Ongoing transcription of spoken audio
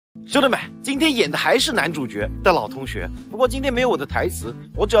兄弟们，今天演的还是男主角的老同学，不过今天没有我的台词，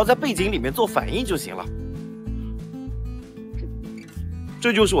我只要在背景里面做反应就行了。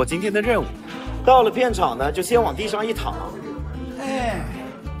这就是我今天的任务。到了片场呢，就先往地上一躺。哎，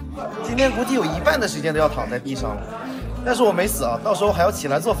今天估计有一半的时间都要躺在地上了，但是我没死啊，到时候还要起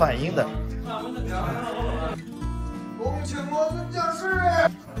来做反应的。恭请我们将士。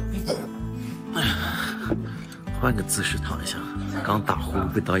换个姿势躺一下，刚打呼噜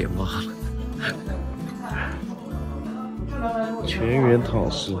被导演骂了。全员躺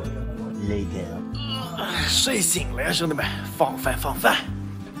尸，累点啊！睡醒了呀，兄弟们，放饭放饭！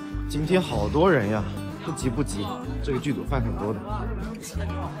今天好多人呀，不急不急，这个剧组饭很多的。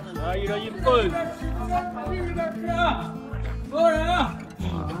来，一人1份。多少人啊？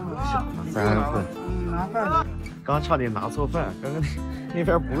哇，3份。拿饭。刚差点拿错饭，刚刚那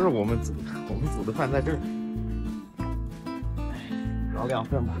边不是我们组的，我们组的饭在这儿。搞2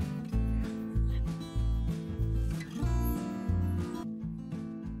份吧。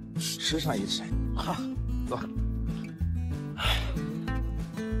吃上一吃，哈，走。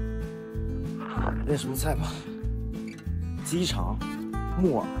点什么菜吧？鸡肠、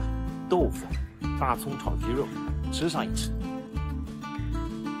木耳、豆腐、大葱炒鸡肉，吃上一吃。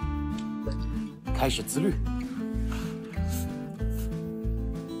开始自律。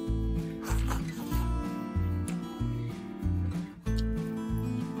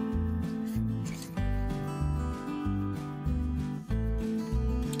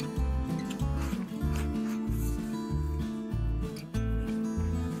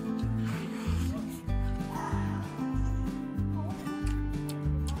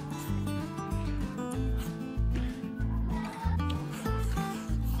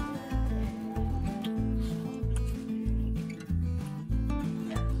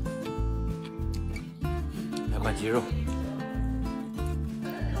来块鸡肉。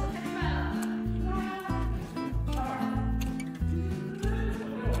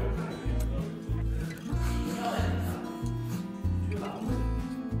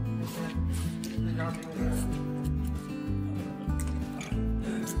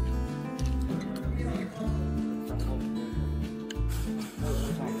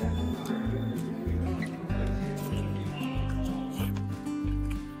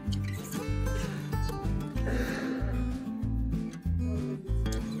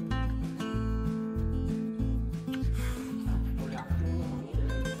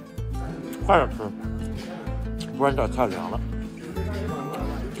快点吃，不然这太凉了。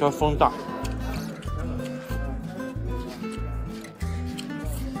这风大。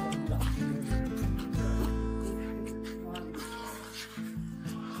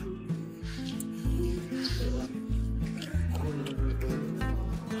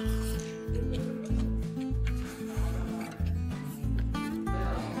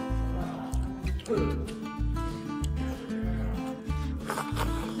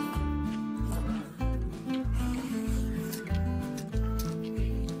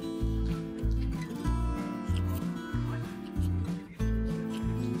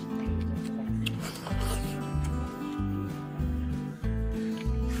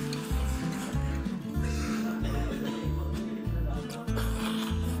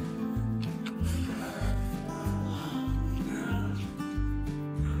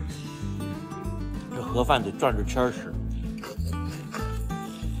盒饭得转着圈吃。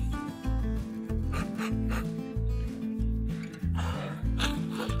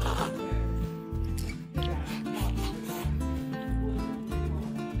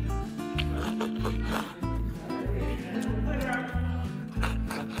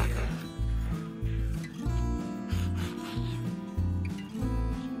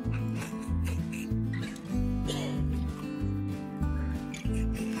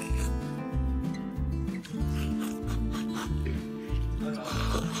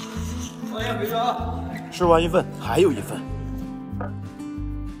吃完1份，还有1份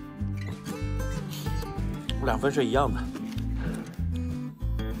，2份是一样的。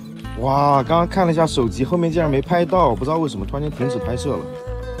哇，刚刚看了一下手机，后面竟然没拍到，不知道为什么突然间停止拍摄了，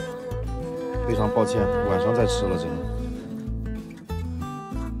非常抱歉，晚上再吃了真的。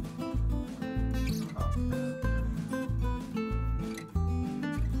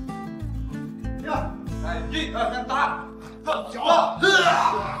来，1、2、3，打，脚，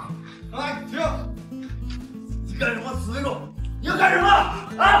来，停。你干什么？死那种！你要干什么？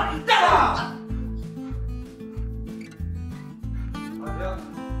啊！干啊！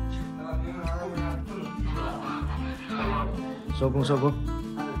收工收工，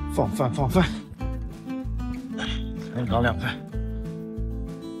放饭放饭，再搞2份。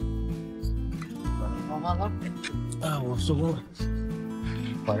放饭了。我收工了。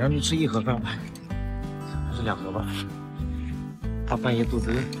晚上就吃1盒饭吧，还是2盒吧。大半夜肚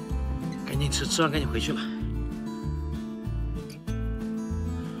子饿，赶紧吃，吃完赶紧回去吧。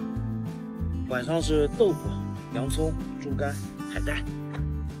晚上是豆腐、洋葱、猪肝、海带，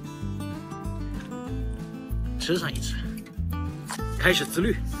吃上一吃，开始自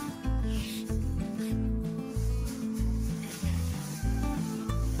律。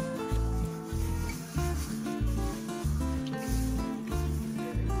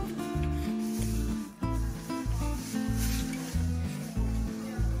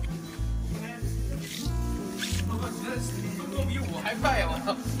都比我还快呀！我。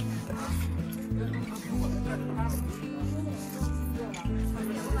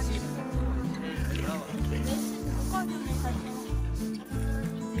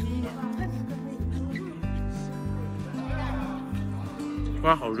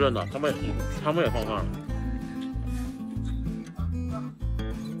哇，好热闹！他们也放饭了。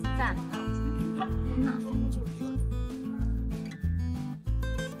赞。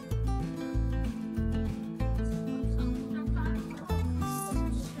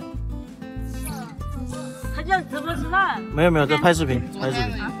他叫直播吃饭？没有，在拍视频，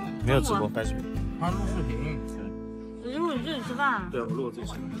没有直播，拍视频。他录视频。录你自己吃饭？对，我录我自己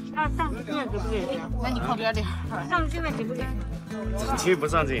吃。他上镜给不给？那你靠边点。上镜给不给？可以不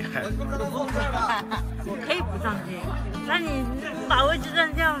上镜。我可以不上镜，那你把位置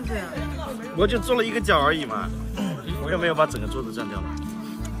占这样子。我就坐了1个角而已嘛，我又没有把整个桌子占掉了。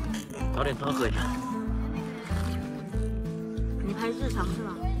找点汤喝一下。你拍日常是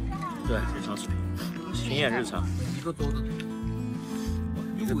吧？对，日常视频，群演日常。一个桌子，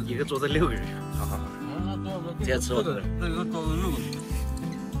一个桌子6个人。好。直接吃我。这个桌子6个人。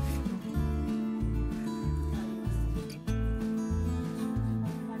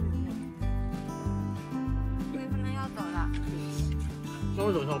7分钟要走了。稍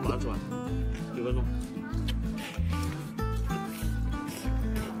微等一下，我马上吃完，9分钟。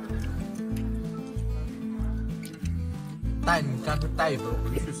带你干脆带一份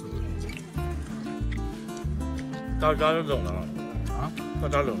回去吃。大家就冷了啊？大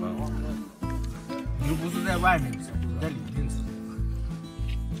家冷了。你又不是在外面吃，你在里面吃。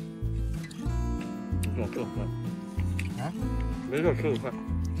我吃快。啊？没事，吃快。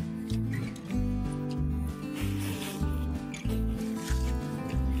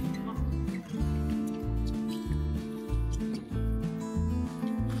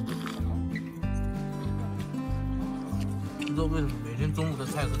不知道为什么每天中午的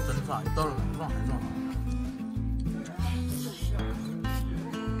菜是真差，一到了晚上还是好。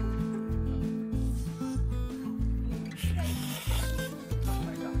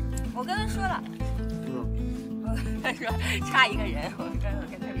我跟他说了，他说差1个人，我跟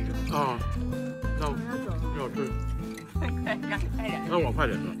他说。啊，那我吃，快，让你快点。那我快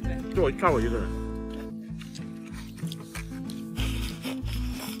点吃，就差我1个人。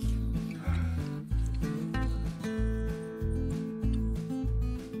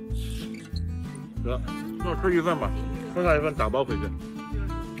得，那我吃1份吧，剩下1份打包回去。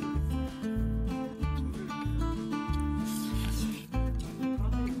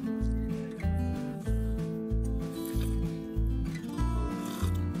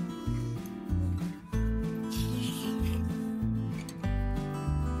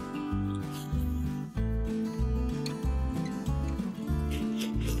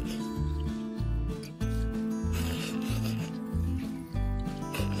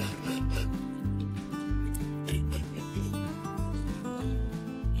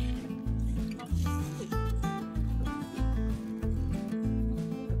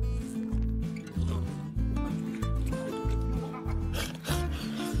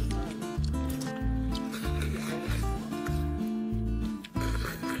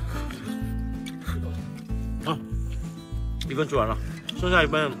1份吃完了，剩下1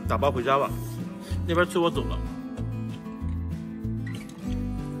份打包回家吧。那边催我走了。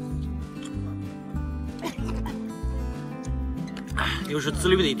又是自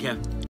律的一天。